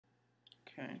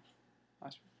Okay.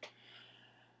 Last one.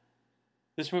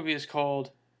 This movie is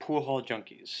called Poolhall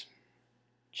Junkies.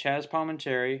 Chaz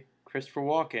Palminteri, Christopher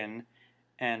Walken,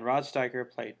 and Rod Steiger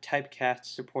play typecast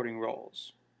supporting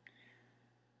roles.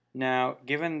 Now,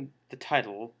 given the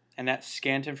title and that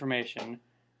scant information,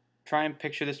 try and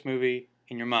picture this movie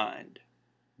in your mind.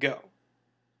 Go.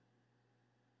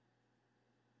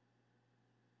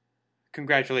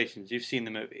 Congratulations, you've seen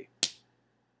the movie.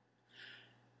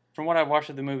 From what I've watched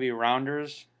of the movie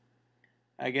Rounders,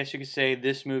 I guess you could say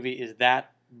this movie is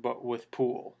that, but with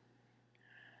pool.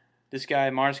 This guy,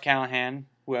 Mars Callahan,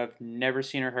 who I've never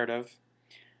seen or heard of,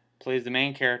 plays the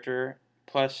main character,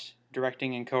 plus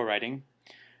directing and co-writing.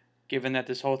 Given that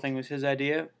this whole thing was his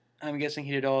idea, I'm guessing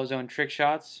he did all his own trick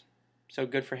shots, so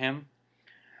good for him.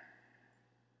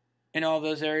 In all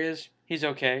those areas, he's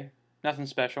okay. Nothing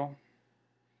special.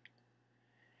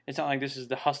 It's not like this is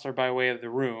The Hustler by way of The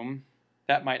Room.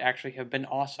 That might actually have been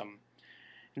awesome.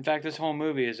 In fact, this whole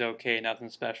movie is okay, nothing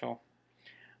special.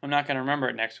 I'm not going to remember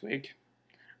it next week.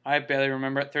 I barely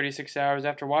remember it 36 hours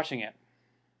after watching it.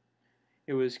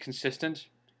 It was consistent.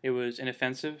 It was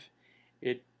inoffensive.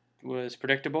 It was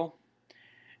predictable.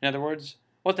 In other words,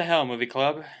 what the hell, movie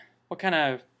club? What kind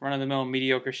of run-of-the-mill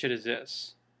mediocre shit is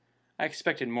this? I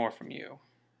expected more from you.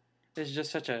 This is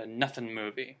just such a nothing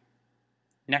movie.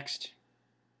 Next.